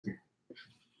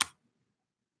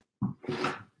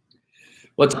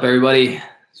What's up, everybody?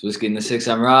 It's Whiskey in the Six.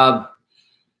 I'm Rob.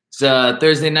 It's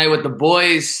Thursday night with the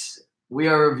boys. We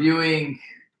are reviewing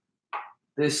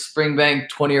this Springbank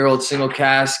 20-year-old single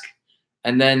cask,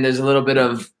 and then there's a little bit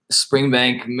of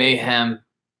Springbank mayhem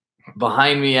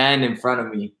behind me and in front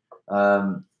of me.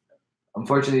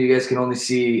 Unfortunately, you guys can only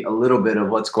see a little bit of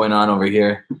what's going on over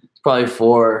here. It's probably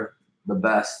for the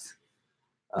best.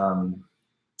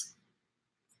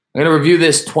 I'm going to review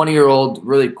this 20-year-old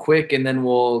really quick, and then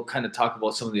we'll kind of talk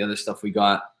about some of the other stuff we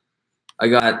got. I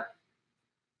got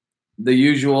the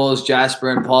usuals,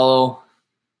 Jasper and Paulo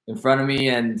in front of me,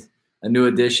 and a new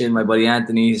addition, my buddy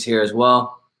Anthony is here as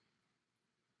well.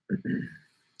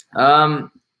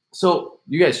 So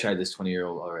you guys tried this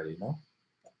 20-year-old already, no?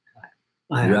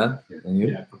 I have. Yeah? And you?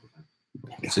 Yeah.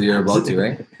 So you're about to,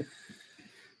 right?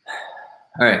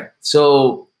 All right.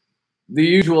 So the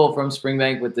usual from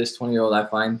Springbank with this 20-year-old, I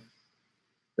find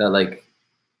that like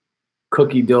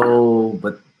cookie dough,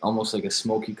 but almost like a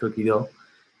smoky cookie dough.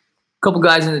 A couple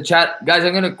guys in the chat. Guys,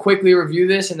 I'm going to quickly review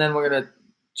this, and then we're going to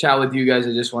chat with you guys.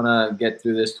 I just want to get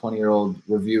through this 20-year-old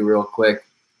review real quick.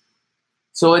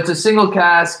 So it's a single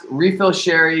cask, refill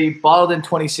sherry, bottled in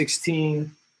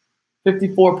 2016,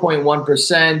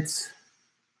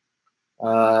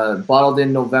 54.1%, bottled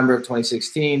in November of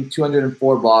 2016,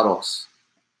 204 bottles.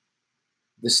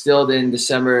 Distilled in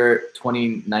December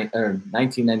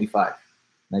 1995.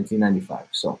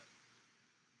 So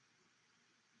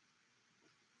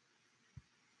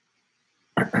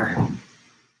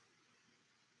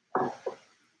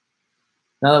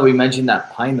now that we mentioned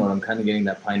that pine note, I'm kind of getting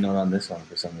that pine note on this one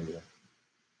for some reason.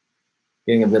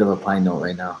 Getting a bit of a pine note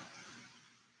right now.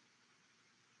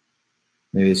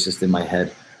 Maybe it's just in my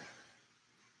head.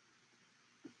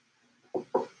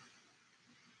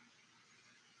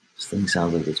 This thing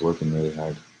sounds like it's working really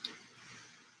hard.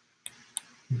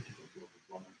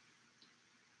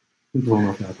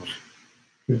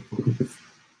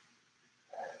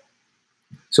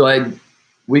 So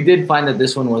we did find that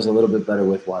this one was a little bit better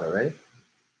with water, right?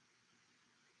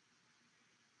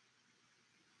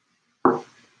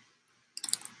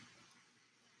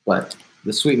 But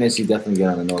the sweetness you definitely get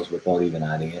on the nose without even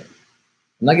adding it.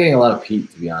 I'm not getting a lot of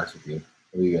peat, to be honest with you.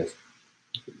 What do you guys?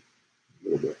 A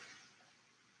little bit.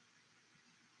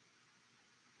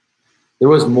 There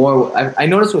was more. I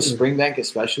noticed with Springbank,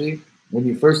 especially when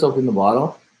you first open the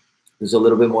bottle, there's a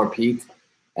little bit more peat,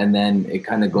 and then it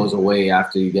kind of goes away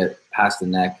after you get past the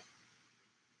neck.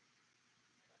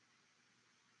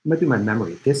 It might be my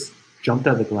memory. This jumped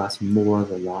out of the glass more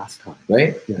the last time.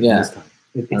 Right? Yeah. This time.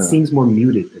 It seems more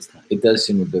muted this time. It does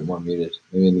seem a bit more muted.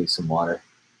 Maybe it needs some water.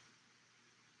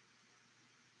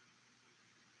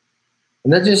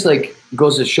 And that just like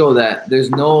goes to show that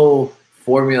there's no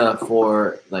formula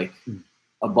for like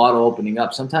a bottle opening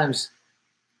up. Sometimes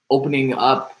opening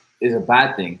up is a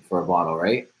bad thing for a bottle,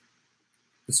 right?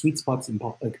 The sweet spot's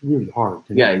like really hard.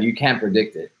 Yeah, you can't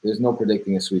predict it. There's no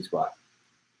predicting a sweet spot.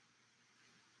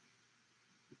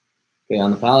 Okay,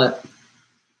 on the palate.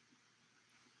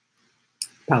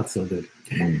 Palate's so good.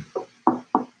 I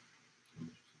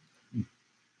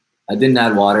didn't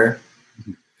add water.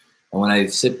 And when I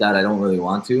sip that, I don't really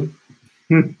want to.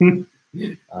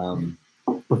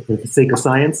 For the sake of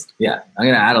science? Yeah, I'm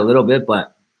going to add a little bit,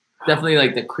 but definitely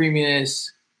like the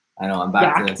creaminess. I know, I'm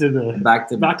back to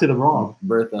the raw.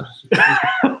 Bertha.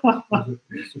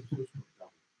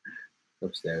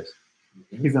 Upstairs.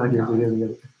 He's not here, so he doesn't get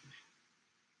it.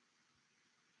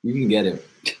 You can get it.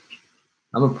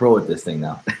 I'm a pro at this thing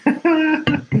now.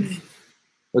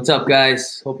 What's up,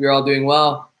 guys? Hope you're all doing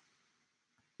well.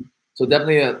 So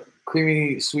definitely a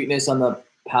creamy sweetness on the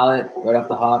palate right off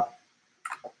the hop.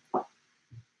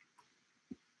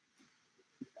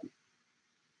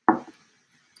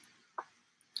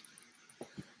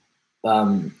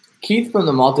 Keith from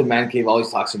the Malted Man Cave always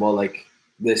talks about like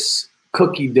this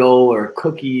cookie dough or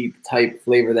cookie type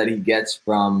flavor that he gets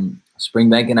from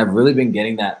Springbank, and I've really been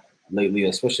getting that lately,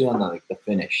 especially on the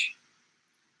finish.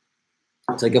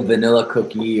 It's like a vanilla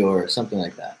cookie or something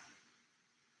like that.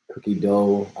 Cookie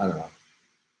dough, I don't know.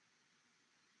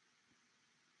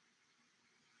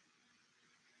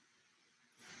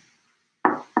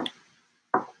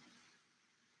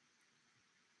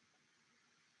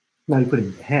 Now you put it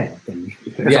in your head, then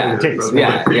Yeah, it tastes.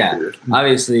 Yeah.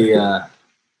 Obviously, what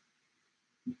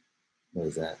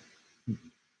is that?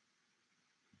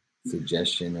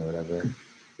 Suggestion or whatever.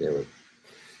 Yeah,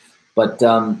 but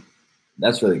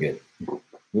that's really good. What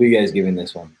are you guys giving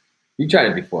this one? You tried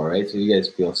it before, right? So you guys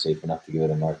feel safe enough to give it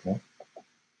a mark, no?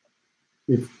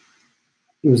 It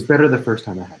was better the first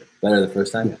time I had it. Better the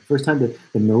first time? Yeah, first time the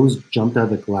nose jumped out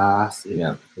of the glass.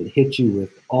 It hit you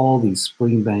with all these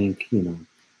Springbank,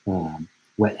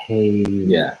 wet hay.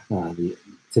 Yeah.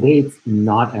 Today it's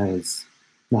not as.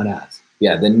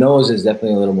 Yeah, the nose is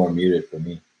definitely a little more muted for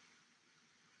me.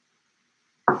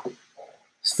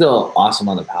 Still awesome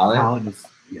on the palate. Palate is,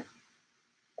 yeah,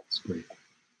 it's great.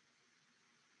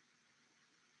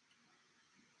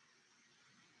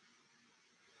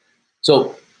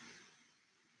 So,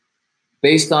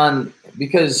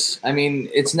 because I mean,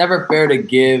 it's never fair to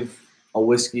give a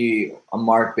whiskey a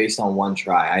mark based on one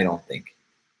try. I don't think.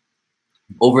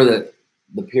 Over the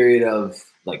period of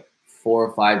like 4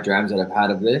 or 5 drams that I've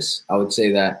had of this, I would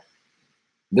say that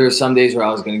there were some days where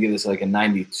I was going to give this like a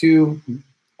 92,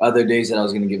 other days that I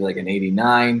was going to give it like an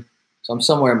 89. So I'm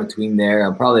somewhere in between there.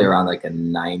 I'm probably around like a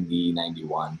 90,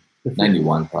 91,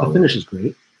 91 probably. The finish is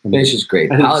great. Finish is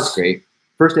great. Palate's great.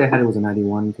 First day I had it was a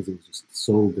 91 because it was just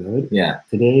so good. Yeah.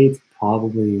 Today it's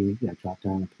probably dropped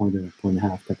down a point or a point and a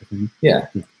half type of thing. Yeah.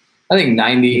 I think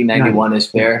 90, 91 is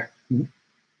fair. Mm-hmm.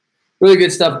 Really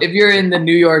good stuff. If you're in the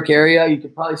New York area, you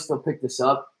could probably still pick this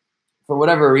up. For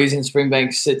whatever reason,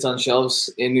 Springbank sits on shelves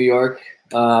in New York.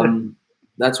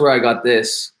 That's where I got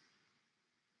this.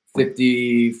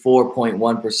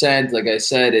 54.1%. Like I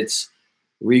said, it's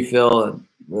refill.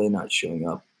 Really not showing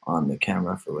up on the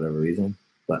camera for whatever reason.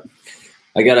 But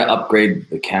I got to upgrade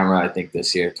the camera, I think,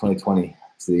 this year. 2020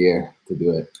 is the year to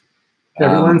do it.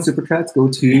 Everyone, Super Chats, go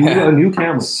to a new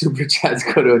camera. Super Chats,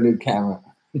 go to a new camera.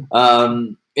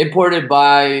 Imported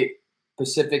by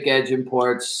Pacific Edge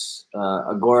Imports,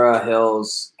 Agora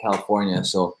Hills, California.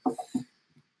 So it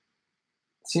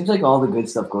seems like all the good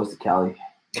stuff goes to Cali.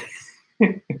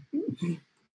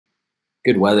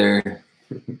 Good weather.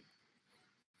 Good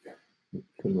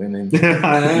women.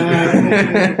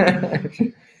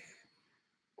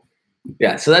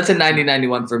 Yeah, so that's a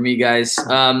 90-91 for me, guys.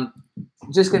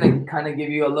 Just going to kind of give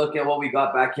you a look at what we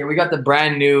got back here. We got the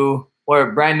brand new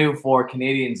for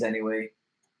Canadians anyway,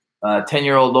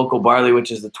 10-year-old local barley,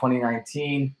 which is the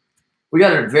 2019. We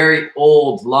got a very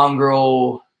old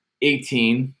Longrow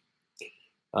 18.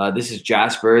 This is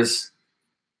Jasper's.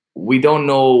 We don't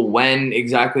know when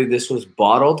exactly this was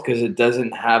bottled because it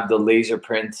doesn't have the laser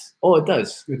print. Oh, it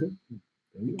does. It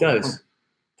does.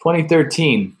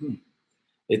 2013.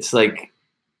 It's like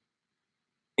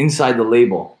inside the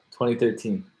label,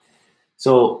 2013.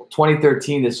 So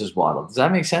 2013, this was bottled. Does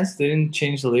that make sense? They didn't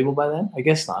change the label by then? I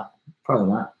guess not. Probably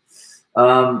not.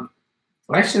 I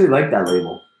actually like that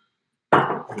label.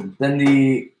 Then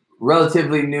the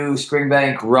relatively new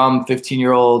Springbank rum,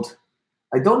 15-year-old.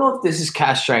 I don't know if this is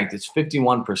cask strength. It's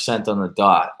 51% on the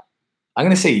dot. I'm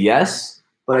going to say yes,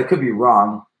 but I could be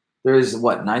wrong. There's,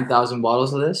 9,000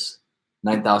 bottles of this?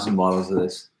 9,000 bottles of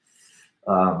this.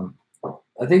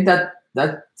 I think that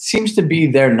seems to be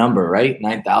their number, right?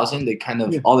 9,000. They kind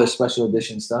of, all their special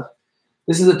edition stuff.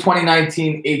 This is a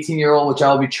 2019 18-year-old, which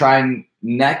I'll be trying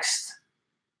next.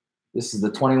 This is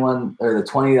the 21 or the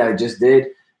 20 that I just did.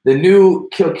 The new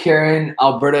Kilkerran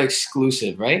Alberta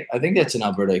exclusive, right? I think that's an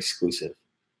Alberta exclusive.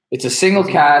 It's a single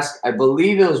cask. I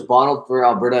believe it was bottled for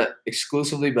Alberta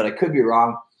exclusively, but I could be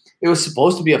wrong. It was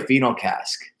supposed to be a pheno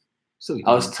cask. So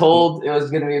I was told it was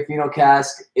going to be a pheno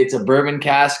cask. It's a bourbon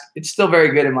cask. It's still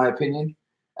very good in my opinion.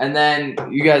 And then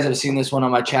you guys have seen this one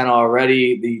on my channel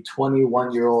already, the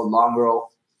 21-year-old Longrow.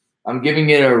 I'm giving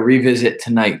it a revisit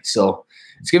tonight. So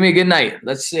it's going to be a good night.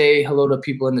 Let's say hello to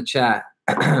people in the chat.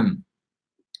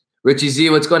 Richie Z,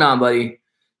 what's going on, buddy?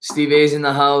 Steve A's in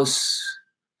the house.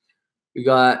 We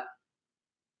got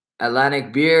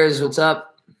Atlantic Beers. What's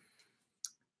up?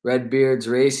 Red Beards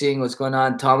Racing. What's going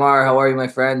on? Tamar, how are you, my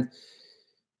friend?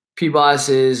 P-Boss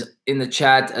is in the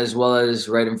chat as well as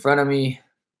right in front of me.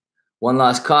 One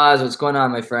Lost Cause. What's going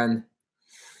on, my friend?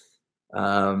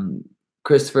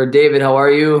 Christopher David, how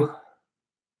are you?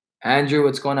 Andrew,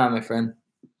 what's going on, my friend?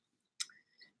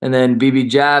 And then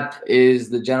BB Jap is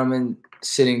the gentleman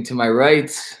sitting to my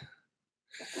right.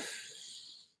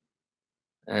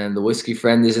 And the whiskey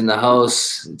friend is in the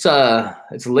house.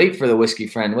 It's late for the whiskey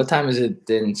friend. What time is it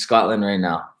in Scotland right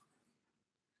now?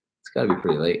 It's got to be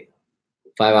pretty late.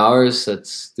 5 hours?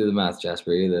 Let's do the math,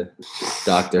 Jasper. You're the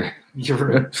doctor. You're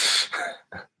right.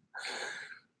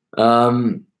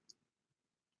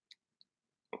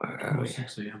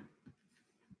 2:06 a.m.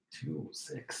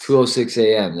 2:06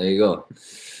 a.m. There you go.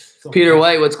 Peter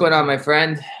White, what's going on, my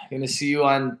friend? Going to see you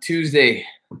on Tuesday.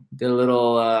 Did a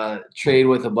little trade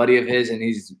with a buddy of his, and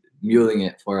he's muling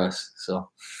it for us. So,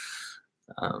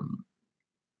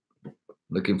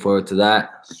 looking forward to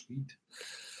that. Sweet.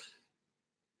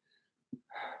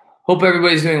 Hope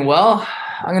everybody's doing well.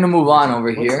 I'm going to move on over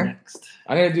here. Next?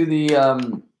 I'm going to do the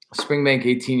Springbank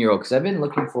 18-year-old because I've been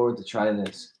looking forward to trying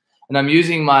this. And I'm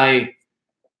using my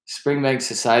Springbank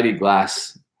Society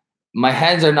glass. My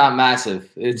hands are not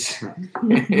massive. It's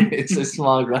it's a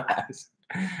small glass.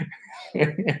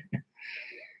 You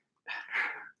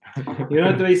know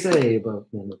what they say about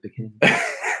men with big hands.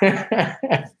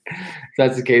 If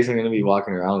that's the case, I'm going to be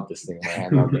walking around with this thing in my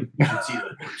hand all day. You should see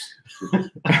that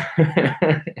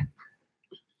first.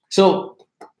 So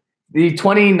the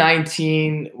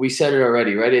 2019, we said it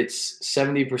already, right? It's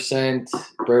 70%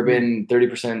 bourbon,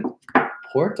 30%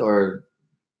 port, or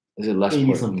is it less 80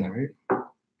 port? something, right?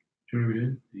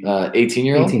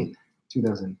 18-year-old? 18.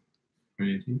 2000.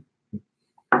 2018.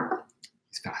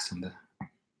 He's fast on that.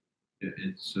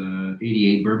 It's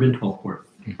 88 bourbon, 12 port.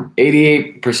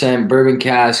 88% bourbon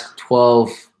cask,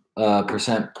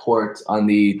 12% port on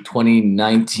the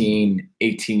 2019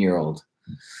 18-year-old.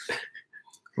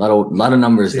 A lot of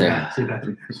numbers there. Say that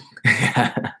 3 times.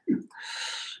 Yeah.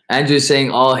 Andrew's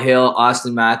saying all hail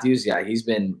Austin Matthews. Yeah, he's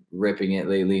been ripping it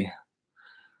lately.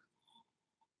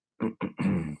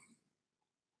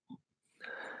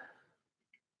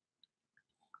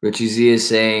 Richie Z is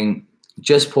saying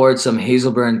just poured some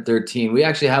Hazelburn 13. We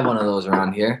actually have one of those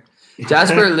around here.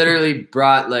 Jasper literally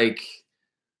brought like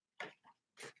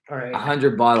All right.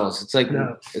 100 bottles. It's like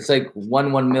No. it's like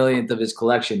 1/1,000,000th of his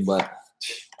collection, but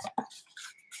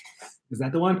Is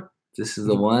that the one? this is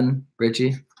the one,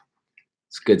 Richie.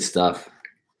 It's good stuff.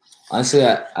 Honestly,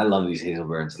 I love these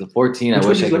Hazelburns. The 14, Which I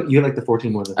wish one I do could. you like the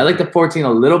 14 more than I like the 14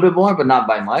 a little bit more, but not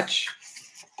by much.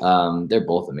 They're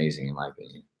both amazing in my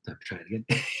opinion. Have to try it again.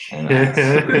 I know.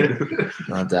 You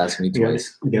don't have to ask me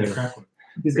twice.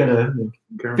 He's got to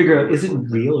figure out, is it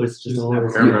real or it's just all I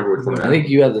can't remember which one. I think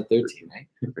you have the 13, right?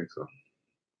 I think so.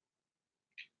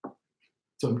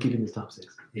 So I'm keeping his top 6.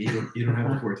 You don't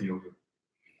have the 14 over.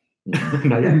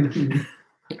 Not yet.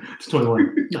 It's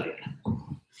 21. Not yet.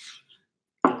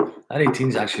 That 18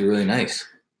 is actually really nice.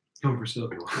 Come for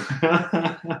silver.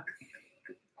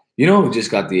 You know who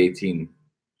just got the 18?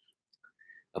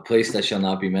 A place that shall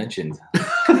not be mentioned.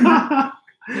 A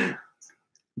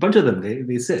bunch of them,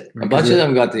 they sit. A bunch of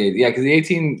them got the because the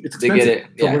 18 It's they get it.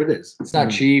 for Yeah. what it is. It's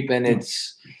not cheap and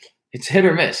it's hit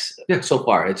or miss. Yeah. So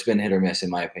far, it's been hit or miss in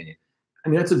my opinion. I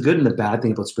mean, that's a good and a bad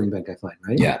thing about Springbank, I find,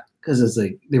 right? Yeah. Because it's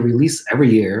like they release every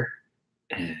year,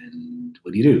 and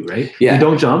what do you do, right? Yeah. If you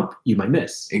don't jump, you might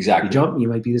miss. Exactly. If you jump, you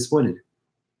might be disappointed.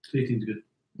 18's good.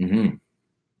 Mm-hmm.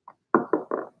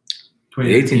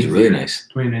 The 18 is really nice.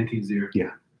 2019's there.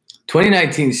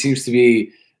 2019 seems to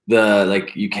be the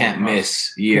like you can't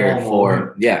miss year Oh,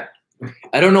 for yeah.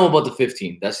 I don't know about the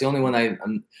 15. That's the only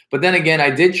one but then again, I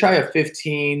did try a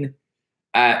 15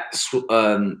 at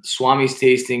Swami's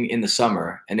tasting in the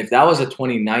summer, and if that was a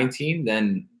 2019,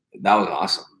 then that was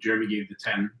awesome. Jeremy gave the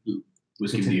 10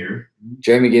 whiskey of the year.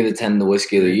 Jeremy gave the 10 the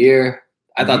whiskey of the year.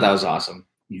 I thought that was awesome.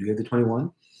 You get the 21?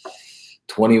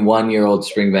 21-year-old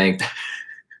Springbank.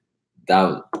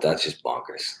 That's just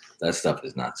bonkers. That stuff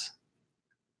is nuts.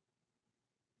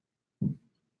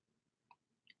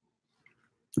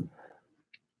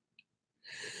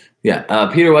 Yeah,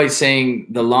 Peter White saying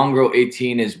the Longrow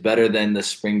 18 is better than the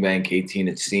Springbank 18.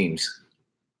 It seems.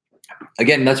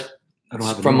 Again, that's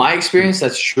from my experience.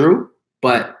 That's true,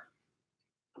 but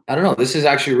I don't know. This is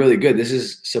actually really good. This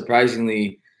is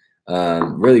surprisingly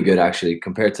really good, actually,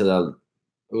 compared to the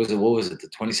what was it? The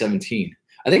 2017.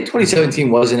 I think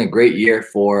 2017 wasn't a great year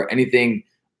for anything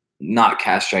not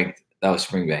cask strength. That was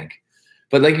Springbank,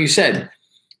 but like you said,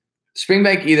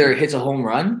 Springbank either hits a home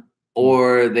run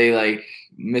or they like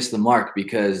miss the mark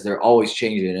because they're always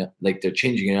changing it. Like they're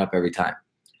changing it up every time.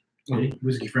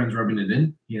 Whiskey Friend's rubbing it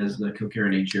in. He has the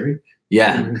Kilkerran Cherry.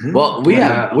 Yeah. Mhm. Well, we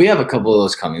have a couple of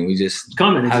those coming. We just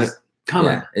Coming. have It's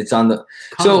coming. Yeah, it's on the.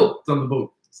 Coming. So It's on the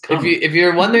boat. if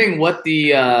you're wondering what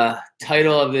the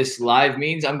title of this live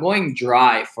means, I'm going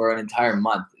dry for an entire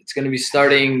month. It's going to be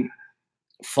starting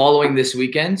following this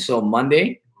weekend, so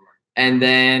Monday, and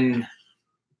then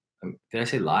did I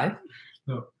say live?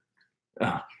 No.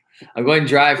 Oh. I'm going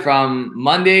dry from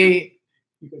Monday,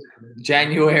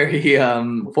 January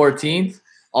 14th,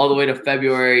 all the way to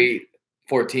February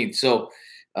 14th. So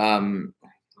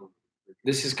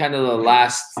this is kind of the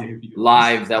last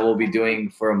live that we'll be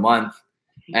doing for a month.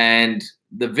 And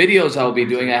the videos I'll be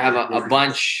doing, I have a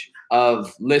bunch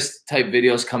of list type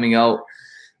videos coming out.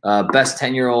 Best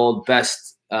 10-year-old,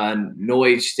 best no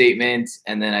age statement.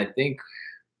 And then I think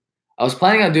I was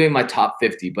planning on doing my top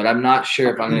 50, but I'm not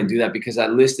sure if I'm going to do that because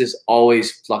that list is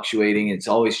always fluctuating. It's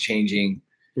always changing.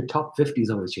 Your top 50 is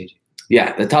always changing.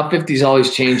 Yeah, the top 50 is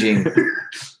always changing.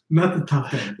 Not the top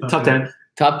 10. Top 10.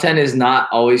 Top 10 is not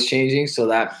always changing, so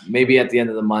that maybe at the end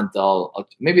of the month I'll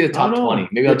maybe the top 20.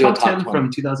 Maybe I'll do a top 10 20.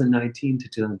 from 2019 to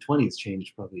 2020 has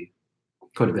changed probably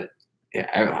quite a bit.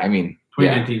 Yeah, I mean,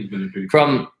 yeah. 2019 has been a big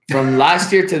From from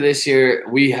last year to this year,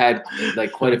 we had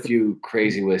like quite a few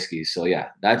crazy whiskeys. So yeah,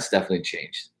 that's definitely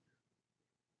changed.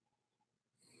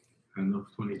 I love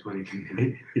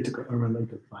 2020. It took a run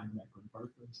to find that one part,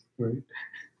 right?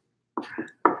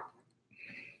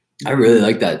 I really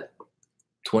like that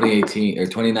 2018 or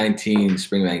 2019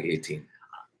 Springbank 18.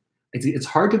 It's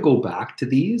hard to go back to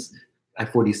these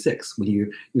at 46 when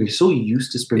you're so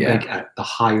used to Springbank at the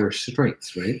higher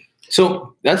strengths, right?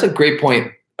 So that's a great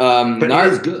point. But it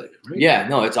is good, right? Yeah,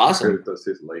 no, it's awesome. It does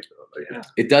taste light though. Like,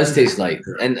 It does taste light,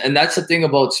 and that's the thing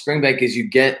about Springbank is you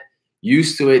get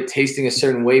used to it tasting a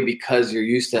certain way because you're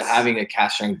used to having a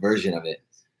cask strength version of it.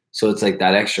 So it's like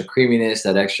that extra creaminess,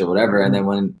 that extra whatever, and then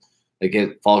when like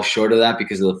it falls short of that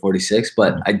because of the 46.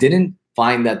 But I didn't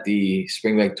find that the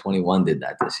Springbank 21 did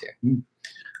that this year.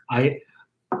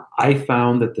 I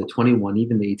found that the 21,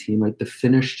 even the 18, right, the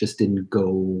finish just didn't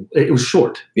go. It was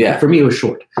short. Yeah. For me, it was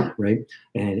short, right?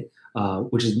 And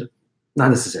which is not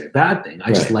necessarily a bad thing.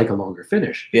 I just like a longer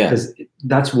finish. Yeah. Because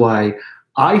that's why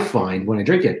I find when I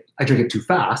drink it too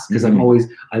fast because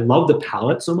I love the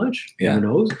palate so much. Yeah. In the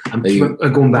nose. I'm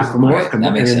going back for more. Right,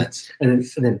 that makes sense. And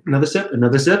then another sip, and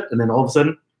then all of a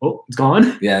sudden, oh, it's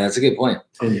gone. Yeah, that's a good point.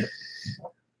 And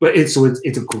but it's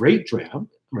a great dram.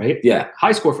 Right? Yeah.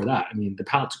 High score for that. I mean, the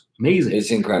palate's amazing.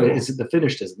 It's incredible. The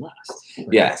finish doesn't last. Right?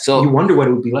 Yeah. So you wonder what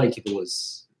it would be like if it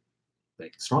was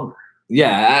like stronger.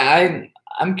 Yeah,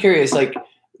 I'm curious. Like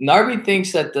Narby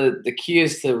thinks that the key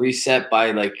is to reset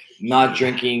by like not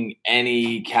drinking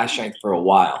any cask strength for a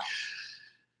while.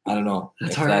 I don't know.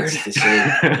 That's if hard. That's to say.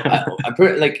 I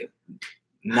put like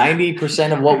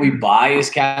 90% of what we buy is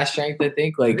cask strength. I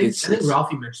think like I think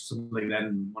Ralphie mentioned something like that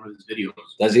in one of his videos.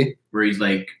 Does he? Where he's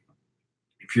like,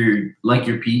 if you're like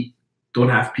your peat, don't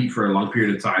have peat for a long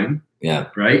period of time. Yeah.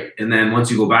 Right? And then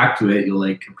once you go back to it, you'll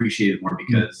like appreciate it more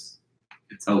because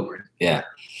it's outward. Yeah.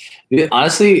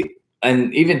 Honestly,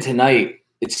 and even tonight,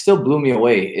 it still blew me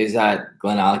away is that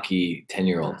Glenallachie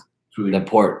 10-year-old. Really that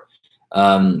port. You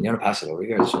want to pass it over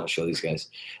here? I just want to show these guys.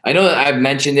 I know that I've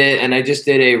mentioned it, and I just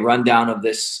did a rundown of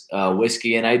this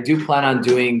whiskey, and I do plan on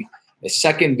doing a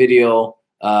second video.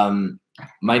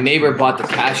 My neighbor bought the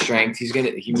cask strength. He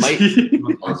might.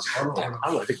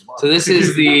 So this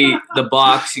is the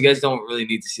box. You guys don't really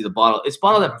need to see the bottle. It's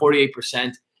bottled at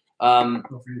 48%.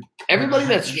 Everybody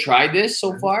that's tried this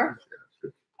so far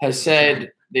has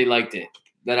said they liked it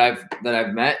that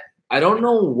I've met. I don't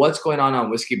know what's going on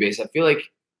Whiskey Base. I feel like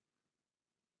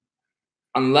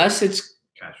unless it's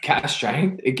cask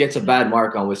strength, it gets a bad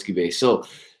mark on Whiskey Base. So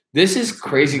this is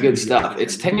crazy good stuff.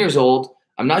 It's 10 years old.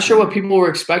 I'm not sure what people were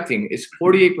expecting. It's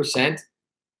 48%.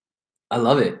 I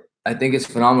love it. I think it's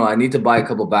phenomenal. I need to buy a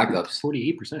couple backups.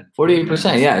 48%.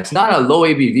 48%. Yeah, it's not a low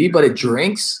ABV, but it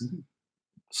drinks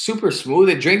super smooth.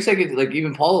 It drinks like it, like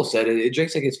even Paulo said, it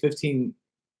drinks like it's 15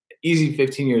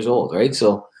 years old, right?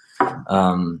 So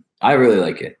I really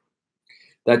like it.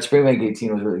 That Springbank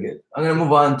 18 was really good. I'm gonna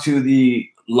move on to the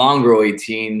Longrow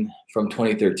 18 from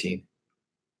 2013.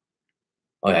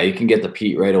 Oh yeah, you can get the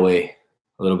peat right away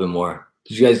a little bit more.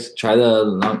 Did you guys try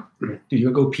the Did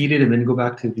you go peated and then go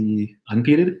back to the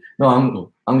unpeated?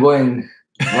 No, I'm going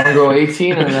Longrow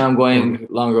 18 and then I'm going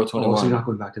Longrow 21. Oh, so you're not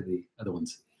going back to the other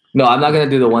ones. No, I'm not gonna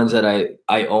do the ones that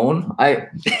I own. I'm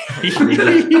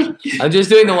just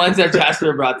doing the ones that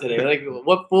Jasper brought today. Like,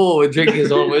 what fool would drink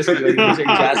his own whiskey when he can drink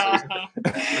Jasper's?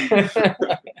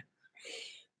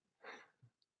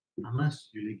 Unless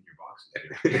you're leaving your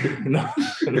boxes. No,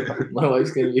 my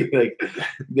wife's gonna be like,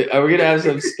 "Are we gonna have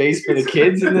some space for the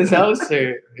kids in this house,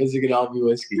 or is it gonna all be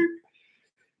whiskey?"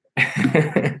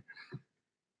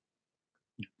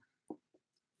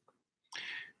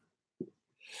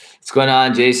 What's going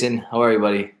on, Jason? How are you,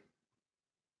 buddy?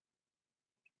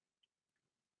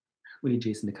 We need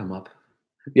Jason to come up.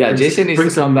 Yeah, Jason needs to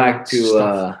come back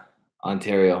to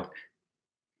Ontario.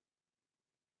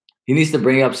 He needs to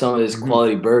bring up some of his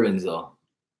quality bourbons, though.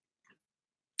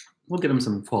 We'll get him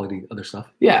some quality other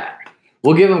stuff. Yeah,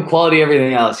 we'll give him quality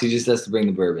everything else. He just has to bring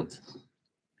the bourbons.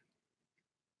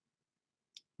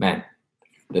 Man,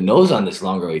 the nose on this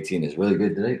Longrow 18 is really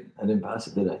good. I didn't pass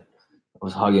it, did I? I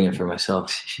was hogging it for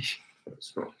myself. And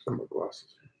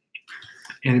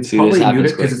it's probably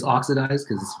muted because it's oxidized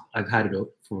because I've had it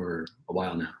out for a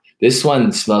while now. This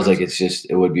one smells like it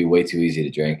would be way too easy to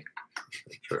drink.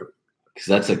 True. Because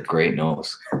that's a great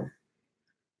nose.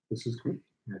 This is great.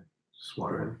 Yeah.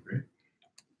 Swallow it, right?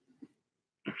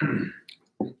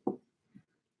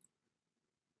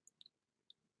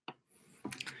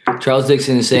 Charles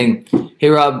Dixon is saying, "Hey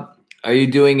Rob, are you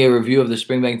doing a review of the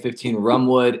Springbank 15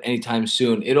 Rumwood anytime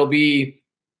soon?" It'll be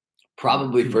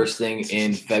probably first thing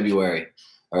in February.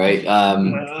 All right.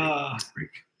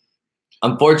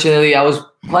 Unfortunately, I was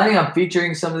planning on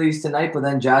featuring some of these tonight, but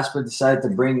then Jasper decided to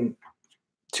bring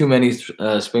too many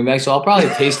Springbank, so I'll probably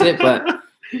taste it. But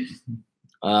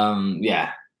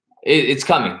yeah, it's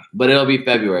coming, but it'll be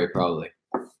February probably.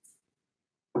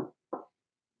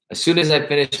 As soon as I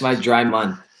finish my dry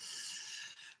month.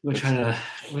 We're trying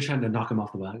to knock him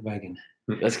off the wagon.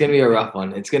 That's gonna be a rough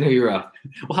one. It's gonna be rough.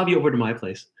 We'll have you over to my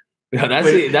place. Yeah, that's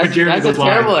a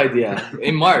terrible idea.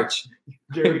 In March.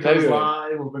 Jeremy comes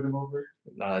live. We'll bring him over.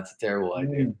 No, that's a terrible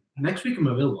idea. Next week I'm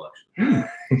available.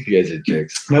 Actually. You guys are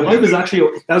jerks. My wife is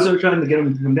actually. I was trying to get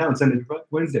him to come down and send it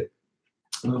Wednesday.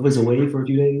 I was away for a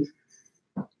few days.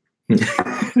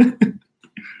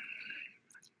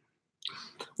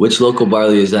 Which local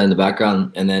barley is that in the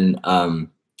background? And then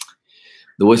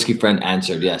the whiskey friend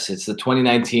answered, yes, it's the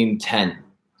 2019-10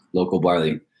 local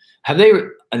barley. Have they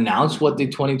announced what the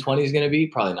 2020 is going to be?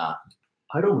 Probably not.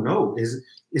 I don't know. Is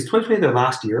 2020 their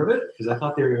last year of it? Because I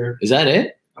thought they were. Is that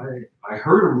it? I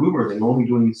heard a rumor they're only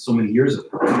doing so many years of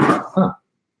it. Huh.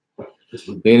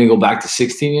 They're going to go back to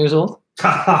 16 years old?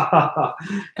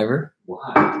 Ever?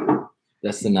 Why?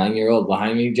 That's the 9-year-old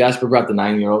behind me. Jasper brought the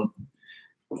 9-year-old.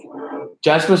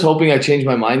 Jasper's hoping I change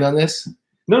my mind on this.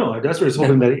 No, Jasper's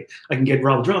hoping that I can get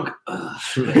Rob drunk.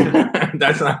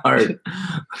 That's not hard.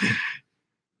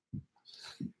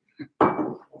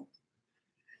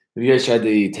 Have you guys tried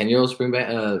the 10-year-old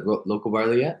Springbank local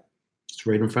barley yet? It's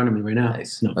right in front of me right now.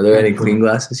 Nice. No, are there any clean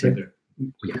glasses here?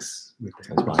 Yes. Right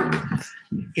there. That's fine.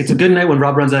 It's a good night when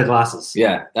Rob runs out of glasses.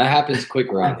 Yeah, that happens quick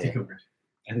around here.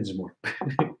 I think there's more.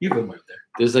 You've been more up there.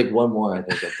 There's like one more, I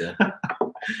think, up there.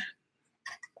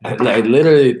 I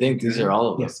literally think these are all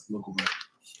of them. Yes, local barley.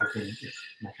 Okay.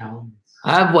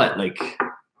 I have what, like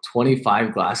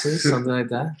 25 glasses, something like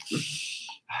that.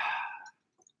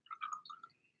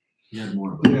 Yeah,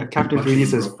 Captain 3D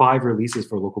says 5 releases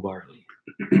for local barley.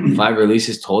 5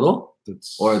 releases total,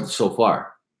 That's, or so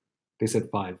far? they said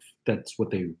 5. That's what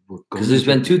they were going. Because there's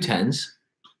been 2 10s,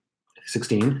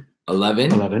 16, 11,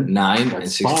 9, and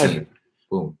That's 16. 5.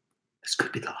 Boom. This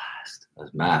could be the last.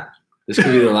 That's math. This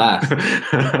could be the last.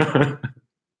 I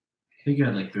think you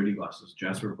had like 30 glasses.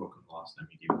 Jasper broke the last time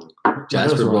he gave it.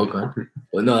 Jasper broke one.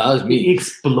 Well, no, that was He me.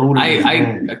 exploded.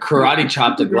 I karate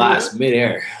chopped a glass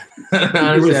midair.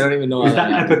 Honestly, I don't even know It how was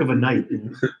that happened. epic of a night.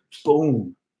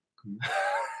 Boom.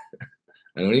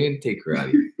 I don't even take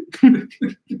karate.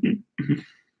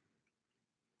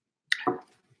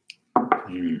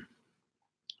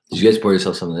 Did you guys pour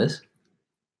yourself some of this?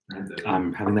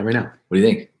 I'm having that right now. What do you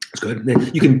think? It's good.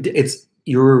 You can.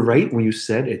 You were right when you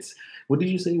said it's. What did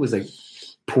you say? It was like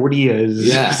porty as.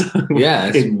 Yeah,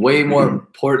 yeah. It's way more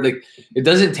port. Like it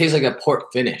doesn't taste like a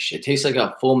port finish. It tastes like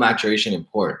a full maturation in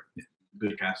port.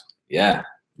 Good cask. Yeah,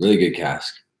 really good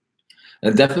cask.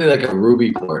 And definitely like a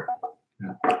ruby port.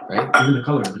 Yeah. Right. Look at the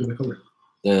color. Look at the color.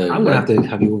 I'm gonna have to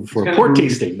have you over for a port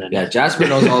tasting then. Yeah, Jasper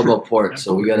knows all about port,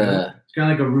 so we gotta. It's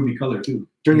kind of like a ruby color too.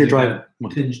 During your There's drive.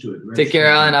 like a tinge to it. Right? Take care,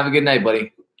 Alan. Have a good night,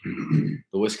 buddy.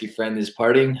 The whiskey friend is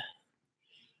partying.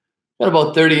 Got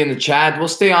about 30 in the chat. We'll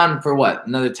stay on for what?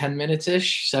 Another 10 minutes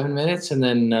ish, 7 minutes, and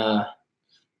then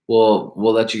we'll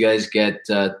let you guys get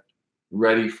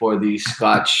ready for the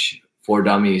Scotch for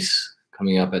Dummies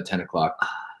coming up at 10 o'clock.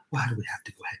 Why do we have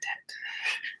to go ahead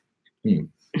to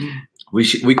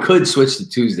We could switch to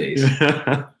Tuesdays,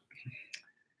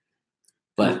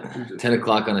 but 10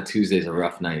 o'clock on a Tuesday is a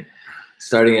rough night.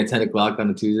 Starting at 10 o'clock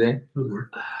on a Tuesday, it would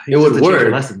work.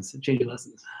 Change your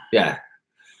lessons. Yeah.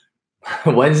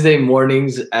 Wednesday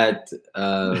mornings at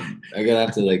I'm gonna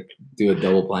have to like do a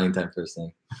double planning time first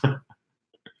thing.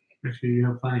 Actually, you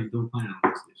don't plan on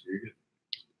Wednesday, so you're good.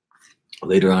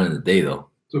 Later on in the day though.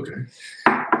 It's okay.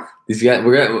 These guys,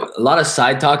 we're gonna a lot of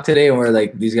side talk today, and we're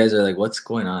like, these guys are like, what's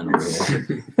going on over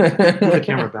here? Put the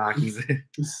camera back.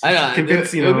 I know.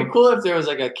 Convince It would be cool if there was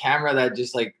like a camera that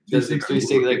just like does the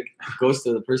 360, like goes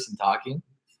to the person talking.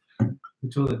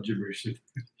 Until that gibberish.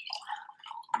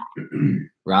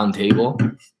 Round table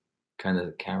kind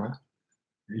of camera.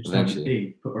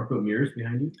 Eventually. Put mirrors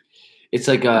behind you. It's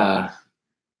like a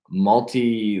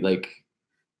multi like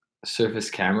surface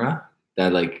camera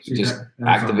that like So just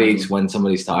that's activates when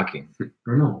somebody's talking.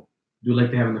 Or no. Do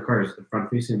like they have in the cars, the front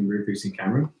facing and rear facing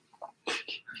camera.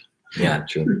 Yeah,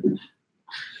 true.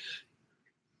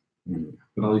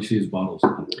 But all you see is bottles.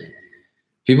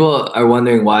 People are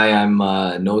wondering why I'm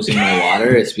nosing my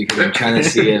water. It's because I'm trying to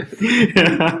see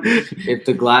if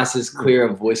the glass is clear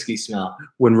of whiskey smell.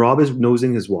 When Rob is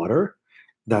nosing his water,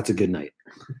 that's a good night.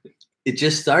 It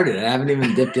just started. I haven't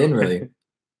even dipped in really.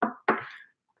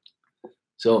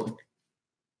 So,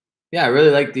 yeah, I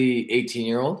really like the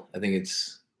 18-year-old. I think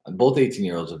it's both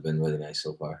 18-year-olds have been really nice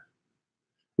so far.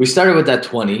 We started with that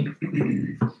 20.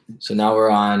 So now we're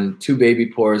on 2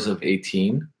 baby pours of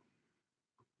 18.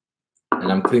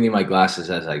 And I'm cleaning my glasses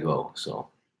as I go, so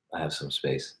I have some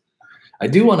space. I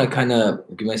do want to kind of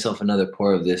give myself another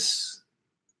pour of this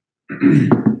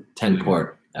 10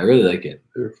 port. I really like it.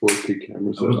 There are 4K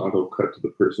cameras that auto cut to the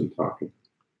person talking.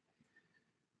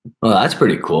 Well, that's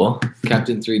pretty cool.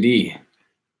 Captain 3D.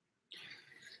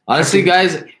 Honestly,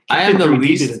 guys, I am the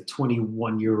least. Did a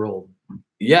 21-year-old.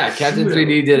 Yeah, Captain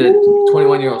 3D did a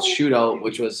 21-year-old shootout,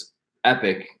 which was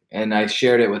epic, and I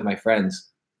shared it with my friends.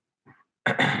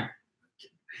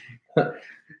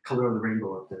 Color of the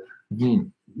rainbow up there. Mm-hmm.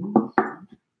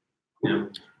 Yeah.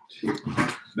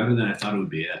 Better than I thought it would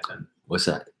be at 10. What's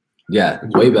that? Yeah,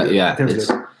 way better. Yeah, it's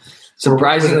good.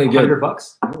 surprisingly good.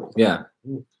 $100? Yeah.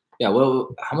 Yeah,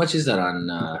 well, how much is that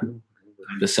on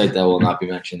the site that will not be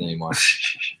mentioned anymore?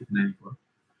 94.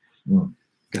 Mm.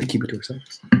 Gotta keep it to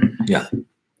ourselves. Yeah.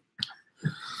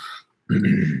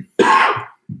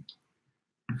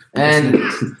 And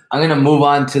I'm going to move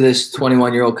on to this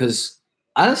 21-year-old because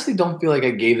I honestly don't feel like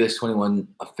I gave this 21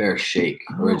 a fair shake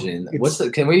originally.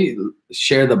 Can we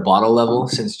share the bottle level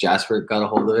since Jasper got a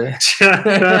hold of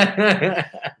it?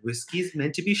 Whiskey's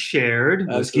meant to be shared.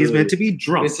 Absolutely. Whiskey's meant to be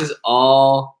drunk. This is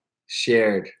all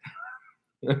shared.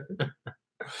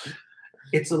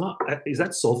 It's a lot. Is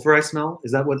that sulfur I smell?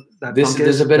 Is that what that This funk is?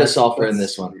 there's a bit of sulfur in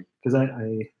this one. Because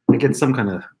I get some kind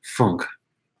of funk.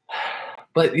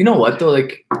 But you know what though?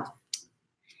 Like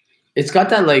it's got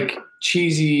that like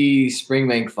cheesy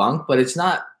Springbank funk, but it's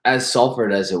not as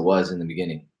sulfured as it was in the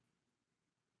beginning.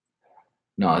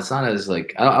 No, it's not as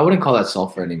like I wouldn't call that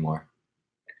sulfur anymore.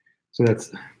 So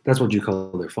that's what you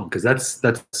call their funk, because that's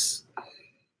That's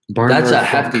a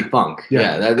hefty funk.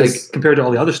 Yeah, that like compared to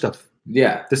all the other stuff.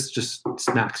 Yeah, this just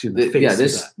smacks you in the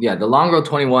face. Yeah, the Longrow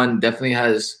 21 definitely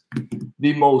has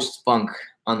the most funk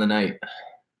on the night.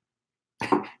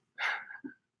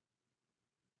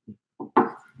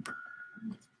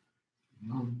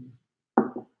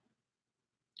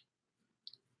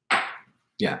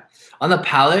 Yeah, on the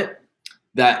palate,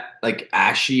 that like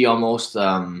ashy, almost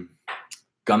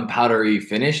gunpowdery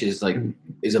finish is like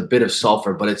is a bit of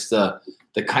sulfur, but it's the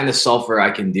kind of sulfur I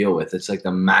can deal with. It's like the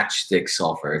matchstick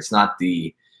sulfur. It's not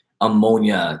the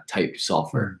ammonia type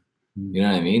sulfur. You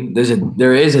know what I mean?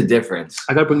 There is a difference.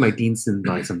 I gotta bring my Deanson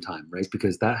by sometime, right?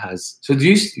 Because that has. So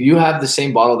do you have the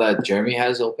same bottle that Jeremy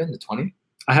has open, the 20?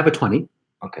 I have a 20.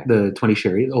 Okay. The 20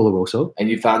 Sherry Oloroso. And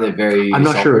you found it very. I'm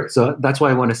not sure. So that's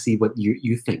why I want to see what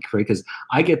you think, right? Because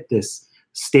I get this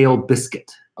stale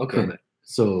biscuit. Okay. From it.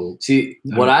 So see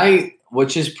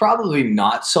which is probably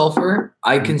not sulfur.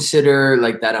 I consider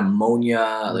like that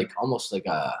ammonia, like almost like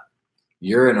a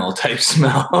urinal type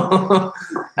smell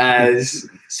as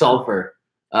sulfur.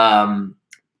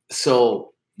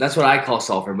 So that's what I call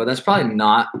sulfur, but that's probably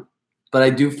not. But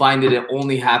I do find it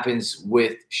only happens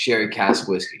with sherry cask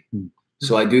whiskey.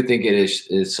 So I do think it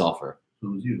is sulfur. So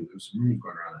it was you. There was some room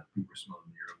going around that people were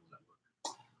smelling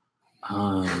the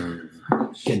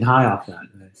urinal. Getting high off that.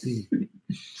 I see.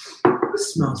 It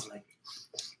smells like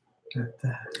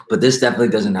that. But this definitely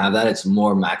doesn't have that. It's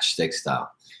more matchstick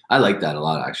style. I like that a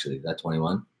lot, actually. That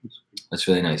 21, that's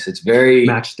really nice. It's very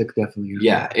matchstick, definitely.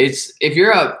 Yeah, it's if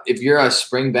you're a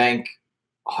Springbank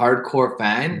hardcore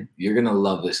fan, you're gonna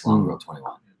love this Longrow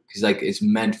 21 because like it's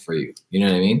meant for you. You know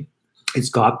what I mean? It's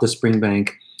got the Springbank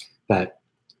that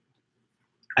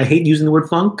I hate using the word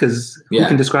funk because who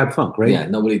can describe funk, right? Yeah,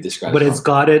 nobody describes. But funk. It's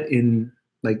got it in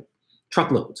like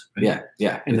truckloads. Right? Yeah,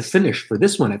 yeah. And the finish for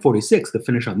this one at 46, the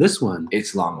finish on this one,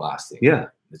 it's long lasting. Yeah,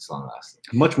 it's long lasting.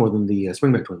 Much more than the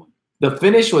Springbank 21. The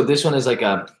finish with this one is like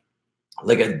a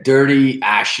dirty,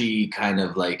 ashy kind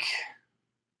of like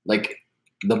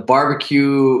the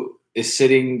barbecue is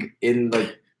sitting in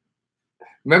like.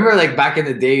 Remember, like back in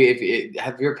the day,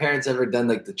 have your parents ever done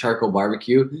like the charcoal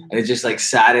barbecue and it just like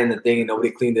sat in the thing and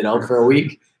nobody cleaned it out for a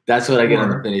week? That's what I get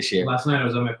on the finish here. Last night I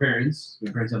was at my parents.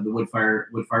 My parents have the wood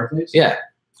fireplace. Yeah.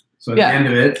 So at the end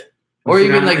of it, or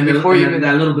even like before you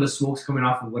that little bit of smoke's coming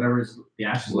off of whatever is the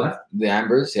ashes left. The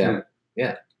ambers, yeah.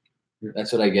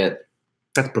 That's what I get.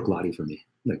 That's Brooklady for me.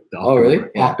 Like the really?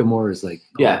 Yeah. Octomore is like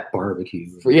barbecue.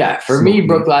 For me,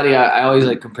 Brooklady, I always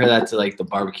like compare that to like the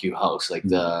barbecue house, like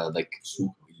the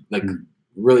like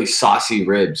really saucy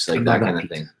ribs, like that kind of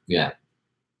thing. Yeah.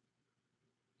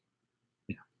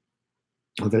 Yeah.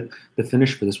 Well, the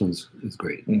finish for this one is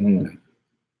great. Mm-hmm.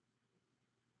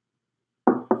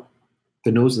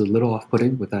 The nose is a little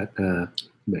off-putting with that.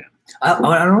 I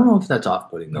don't know if that's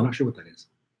off-putting though. I'm not sure what that is.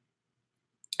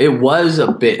 It was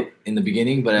a bit in the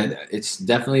beginning, but it's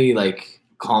definitely like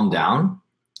calmed down.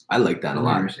 I like that a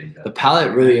lot. The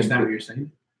palate really. Is that what you're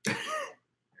saying?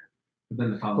 But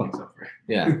then the palate makes up for it.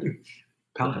 Yeah.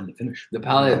 Palate and the finish. The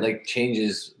palate like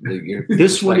changes your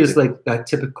This one is perspective. like that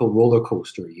typical roller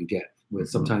coaster you get with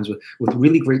sometimes with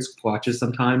really great scotches.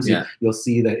 Sometimes Yeah. you'll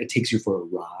see that it takes you for a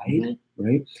ride,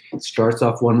 right? It starts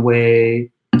off one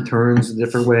way, turns a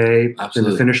different way, Absolutely.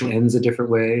 then the finish ends a different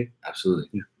way. Absolutely.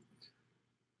 Yeah.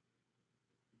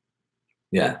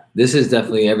 Yeah. This is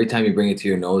definitely every time you bring it to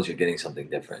your nose, you're getting something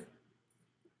different.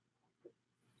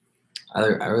 I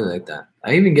really like that.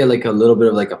 I even get like a little bit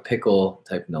of like a pickle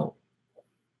type note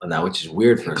on that, which is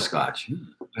weird for a scotch.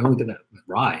 I only did that with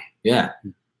rye. Yeah.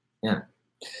 Yeah.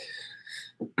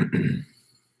 I'm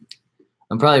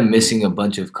probably missing a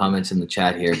bunch of comments in the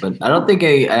chat here, but I don't think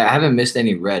I haven't missed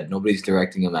any red. Nobody's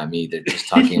directing them at me. They're just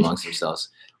talking amongst themselves,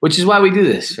 which is why we do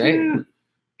this, right? Yeah.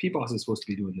 P-Boss is supposed to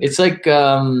be doing this. It's like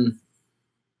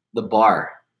the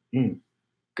bar. Mm.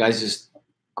 Guys just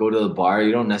go to the bar.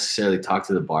 You don't necessarily talk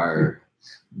to the bar or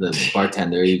the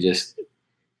bartender. He's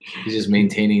just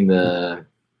maintaining the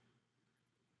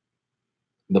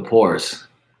pours.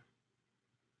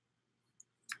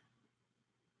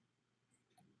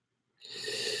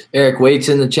 Eric Waits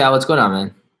in the chat. What's going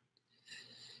on,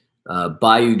 man?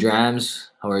 Bayou Drams.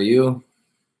 How are you?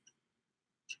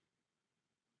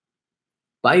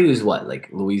 Bayou is what, like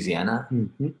Louisiana?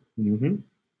 Mm-hmm. Mm-hmm.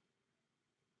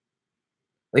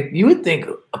 Like you would think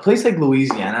a place like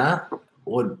Louisiana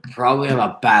would probably have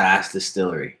a badass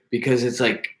distillery because it's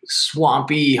like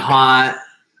swampy, hot,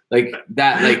 like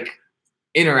that, like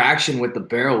interaction with the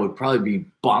barrel would probably be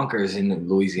bonkers in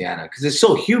Louisiana because it's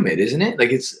so humid, isn't it?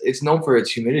 Like it's known for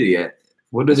its humidity.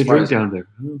 What do they drink down there?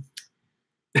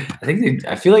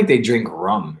 I feel like they drink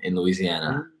rum in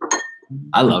Louisiana.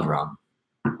 I love rum.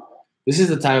 This is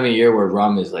the time of year where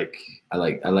rum is like I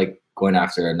like going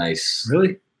after a nice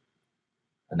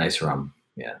rum.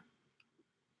 Yeah.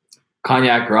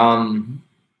 Cognac, rum.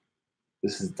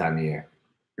 This is the time of year.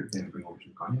 Bring over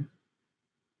some cognac.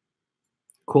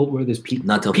 Cold weather, there's Pete.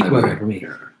 Not till Pete February. weather for me.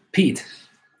 Pete.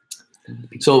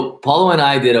 So Paulo and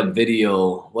I did a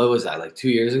video. What was that? Like 2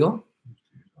 years ago?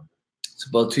 It's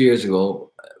about 2 years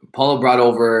ago. Paulo brought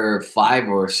over 5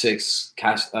 or 6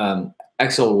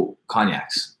 XO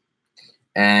cognacs,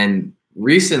 and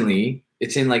recently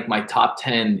it's in like my top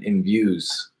 10 in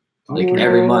views, like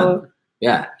every month.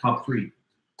 Yeah, Top 3.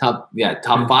 top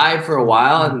 5 for a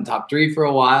while, and top 3 for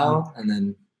a while, and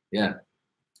then yeah.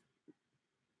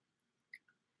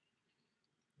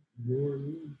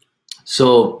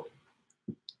 So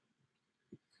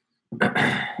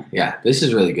yeah, this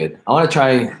is really good. I want to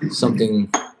try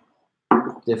something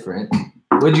different.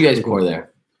 What did you guys pour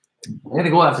there? I'm gonna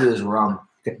go after this rum.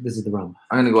 Okay, this is the rum.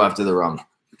 I'm gonna go after the rum.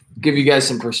 Give you guys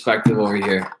some perspective over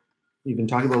here. You've been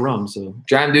talking about rum, so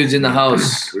Dram dude's in the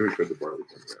house. We tried the barley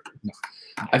from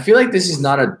I feel like this is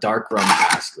not a dark rum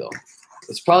cask though.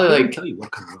 It's probably they don't like tell you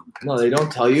what kind of rum. no, they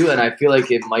don't tell you, and I feel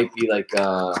like it might be like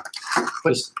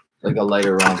just like a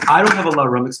lighter rum. I don't have a lot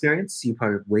of rum experience. You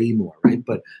probably have way more, right?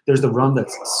 But there's the rum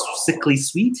that's sickly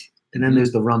sweet, and then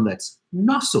there's the rum that's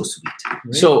not so sweet.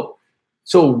 Right?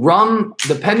 So rum,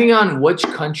 depending on which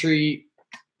country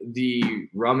the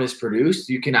rum is produced,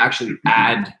 you can actually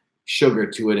add sugar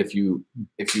to it if you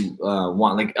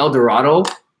want. Like El Dorado,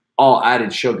 all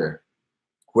added sugar,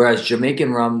 whereas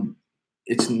Jamaican rum,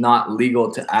 it's not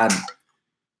legal to add.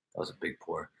 That was a big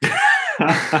pour.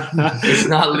 It's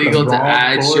not legal to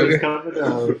add sugar.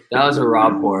 That was a raw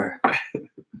pour.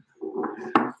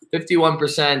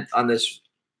 51% on this.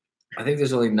 I think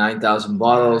there's only 9,000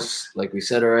 bottles, like we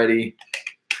said already.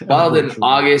 Bottled in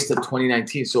August of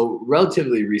 2019, so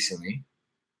relatively recently,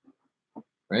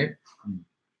 right?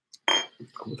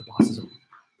 The boss is home.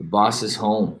 The boss is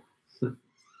home.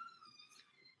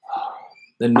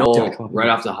 The note right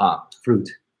off the hop. Fruit.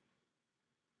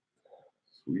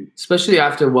 Sweet. Especially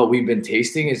after what we've been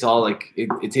tasting, it's all like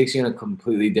it takes you in a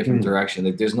completely different Mm. direction.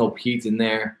 Like there's no peat in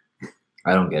there.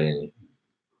 I don't get any.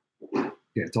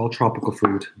 Yeah, it's all tropical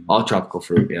fruit. All tropical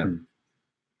fruit, yeah.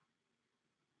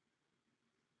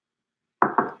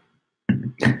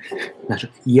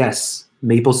 Natural. Yes,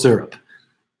 maple syrup.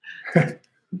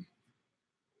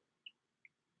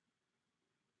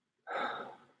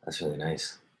 That's really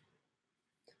nice.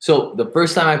 So the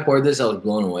first time I poured this, I was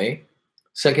blown away.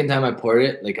 Second time I poured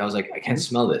it, like I was like, I can't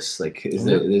smell this. Like, is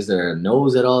there a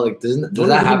nose at all? Like, does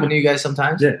that happen to you guys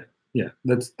sometimes? Yeah, yeah.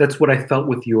 That's what I felt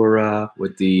with your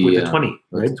With the 20,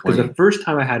 with right? the Because 20. the first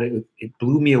time I had it, it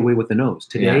blew me away with the nose.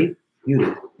 Today, you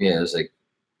did. Yeah, it was like,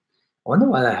 I wonder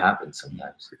why that happens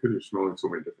sometimes. Because you're smelling so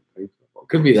many different things.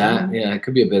 Could be that. Yeah, it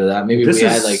could be a bit of that. Maybe This we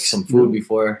had is- like some food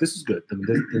before. This is good. I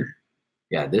mean,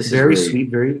 Yeah, this is Very really sweet,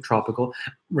 very tropical.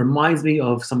 Reminds me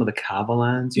of some of the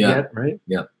Cavalans you get, right?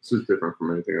 This is different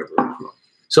from anything I've ever smelled.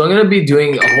 So I'm gonna be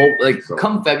doing a whole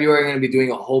come February. I'm gonna be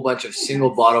doing a whole bunch of single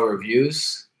bottle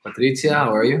reviews. Patricia,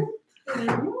 how are you?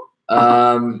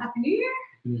 Happy New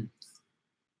Year.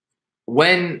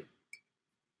 When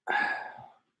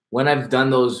I've done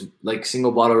those like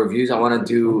single bottle reviews, I want to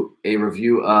do a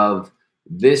review of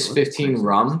this 15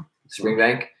 rum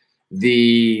Springbank,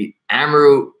 the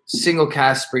Amaru single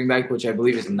cask Springbank, which I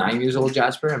believe is 9 years old.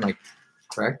 Jasper, am I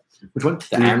correct? Which one?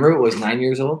 The Amaru was 9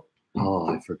 years old. Oh,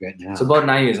 I forget now. It's about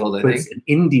 9 years old, I But think. it's an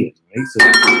Indian, right? So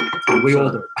it's way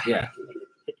older. Yeah.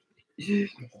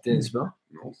 Didn't smell.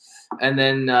 No. And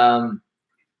then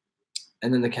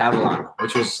the Cavalon,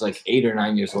 which was like 8 or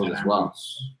 9 years old as well.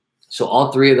 So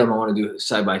all three of them I want to do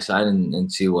side by side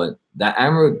and see what that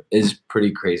Amaru is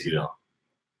pretty crazy though.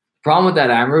 Problem with that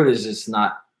Amaru is it's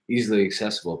not easily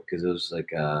accessible because it was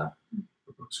like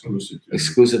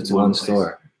exclusive to one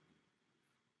store.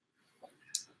 What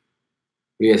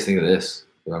do you guys think of this?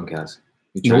 The rum cask?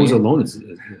 You trying Nose it? alone is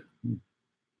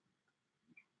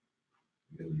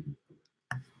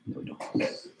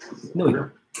no, you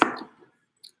don't.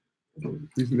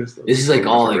 This is like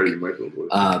all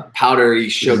like powdery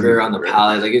sugar on the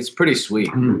palate. Like it's pretty sweet.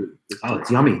 Oh,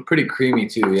 it's yummy. Pretty creamy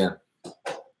too, yeah.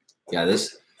 Yeah,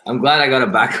 this I'm glad I got a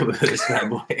backup of this bad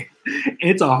boy.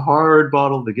 It's a hard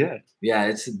bottle to get. Yeah,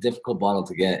 it's a difficult bottle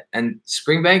to get. And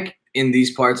Springbank in these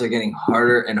parts are getting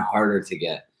harder and harder to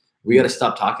get. We got to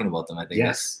stop talking about them, I think.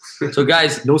 Yes. So,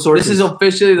 guys, No sources. this is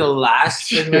officially the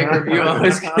last Springbank review I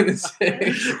was going to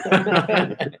say.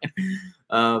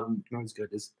 No, it's good.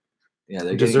 It's Yeah,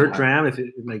 they're dessert getting dram. If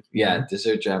it like Yeah,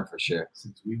 dessert jam for sure.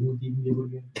 Since we won't even be able to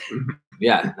get it.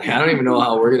 Yeah, I don't even know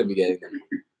how we're going to be getting them.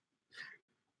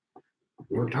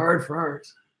 worked hard for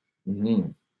ours.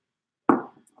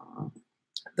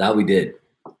 That we did.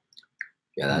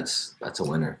 Yeah, that's a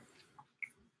winner.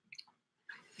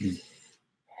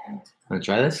 Want to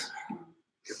try this?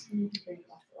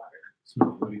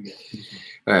 All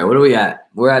right, what are we at?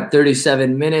 We're at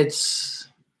 37 minutes.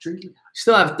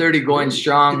 Still have 30 going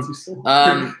strong.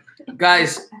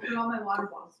 Guys, I put all my water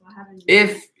bottles, so I haven't.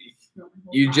 if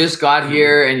you just got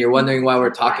here and you're wondering why we're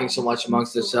talking so much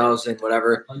amongst ourselves and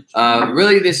whatever,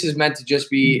 really this is meant to just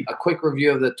be a quick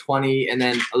review of the 20 and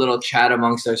then a little chat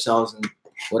amongst ourselves and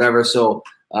whatever. So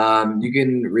you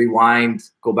can rewind,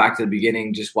 go back to the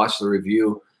beginning, just watch the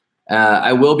review.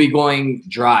 I will be going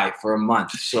dry for a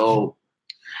month. So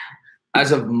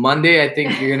as of Monday, I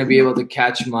think you're going to be able to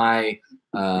catch my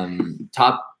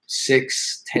top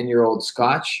 6 10-year-old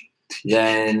scotch.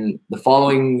 Then the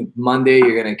following Monday,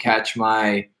 you're going to catch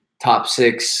my top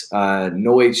 6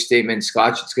 no age statement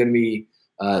scotch. It's going to be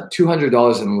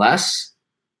 $200 and less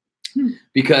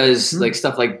because like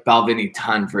stuff like Balvenie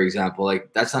Ton, for example,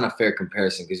 like that's not a fair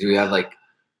comparison because you have like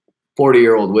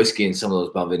 40-year-old whiskey in some of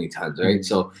those Balvenie Tons, right?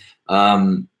 So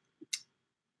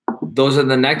those are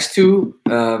the next 2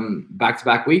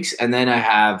 back-to-back weeks. And then I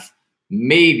have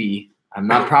maybe, I'm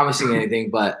not promising anything,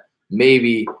 but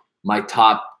maybe my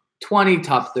top 20,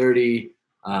 top 30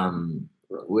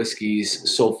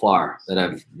 whiskeys so far that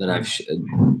I've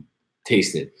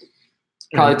tasted.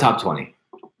 Probably top 20.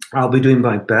 I'll be doing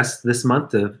my best this month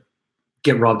to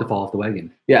get Rob to fall off the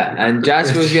wagon. Yeah, and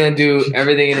Jasper's gonna do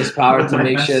everything in his power to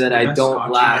make sure that I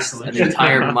don't last an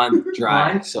entire month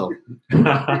dry. So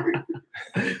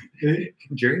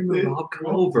Jerry and Rob, come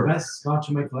over. Best scotch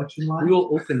in my collection line. We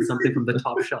will open something from the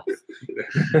top shelf.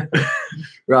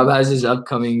 Rob has his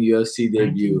upcoming UFC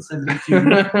debut.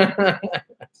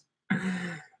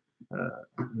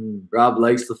 Rob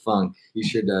likes the funk. He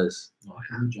sure does.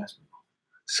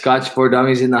 Scotch for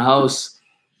Dummies in the house.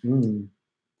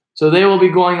 So they will be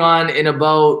going on in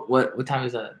about what time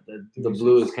is that? The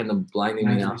blue is kind of blinding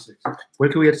me now. Where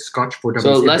can we get Scotch for Dummies?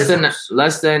 So in this house?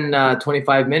 less than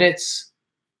 25 minutes,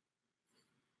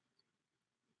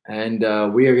 and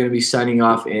we are going to be signing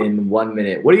off in 1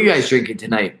 minute. What are you guys drinking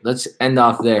tonight? Let's end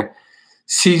off there.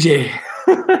 CJ,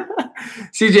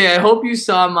 CJ, I hope you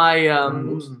saw my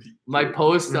my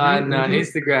post on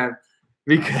Instagram.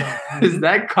 Because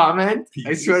that comment,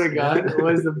 I swear to God,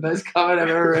 was the best comment I've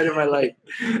ever read in my life.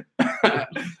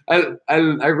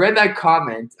 I read that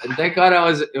comment, and thank God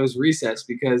it was recess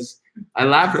because I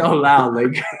laughed out loud,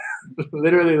 like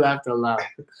literally laughed out loud.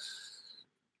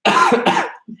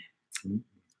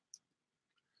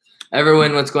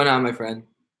 Everyone, what's going on, my friend?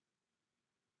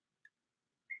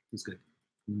 It's good.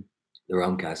 The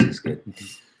rum cask is good.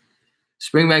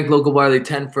 Springbank local barley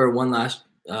 10 for one last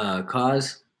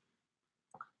cause.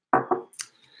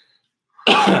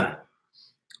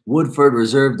 Woodford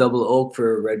Reserve Double Oak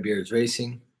for Redbeards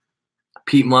Racing.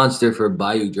 Peat Monster for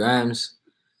Bayou Drams.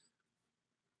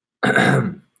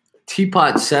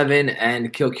 Teapot 7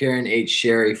 and Kilkerran 8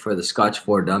 Sherry for the Scotch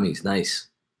 4 Dummies. Nice.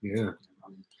 Yeah.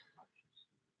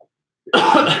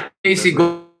 Casey,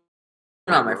 go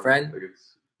on, my friend. Like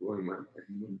it's blowing my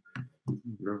mind.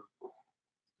 No.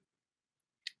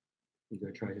 You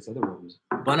gotta try his other ones.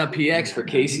 Bun Up PX for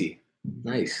Casey.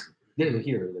 Nice. Yeah,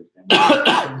 here.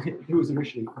 Like, it was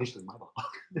initially my ball.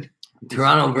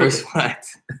 Toronto versus what?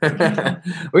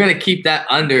 We're gonna keep that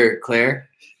under, Claire.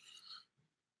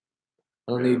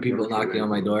 I don't need people knocking on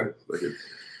my door. Like It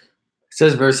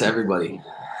says versus everybody.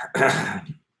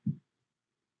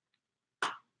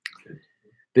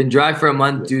 Been dry for a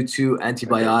month due to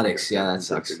antibiotics. Yeah, that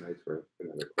sucks.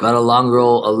 Got a long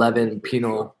roll 11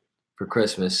 Pinot for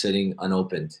Christmas sitting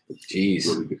unopened.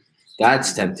 Jeez,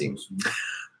 that's tempting.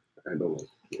 I don't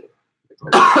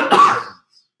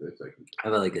I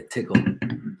have like a tickle.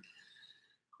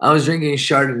 I was drinking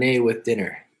Chardonnay with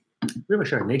dinner. We have a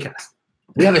Chardonnay cast.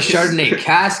 We have a Chardonnay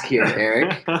cask here,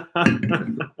 Eric.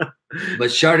 But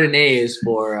Chardonnay is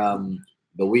for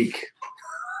the weak.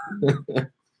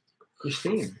 You're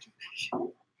staying.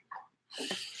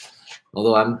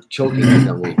 Although I'm choking in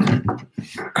the week.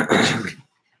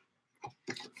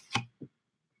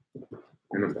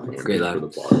 Great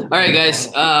laugh. All right, guys.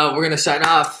 We're going to sign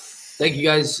off. Thank you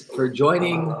guys for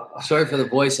joining. Sorry for the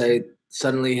voice. I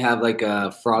suddenly have like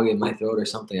a frog in my throat or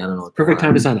something. I don't know. Perfect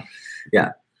time to sign up.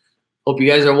 Yeah. Hope you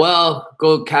guys are well.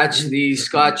 Go catch the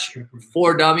Scotch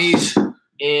 4 Dummies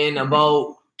in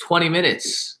about 20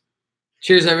 minutes.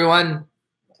 Cheers, everyone.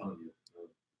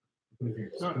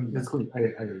 That's cool. I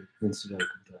rinsed it out a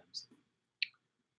couple times.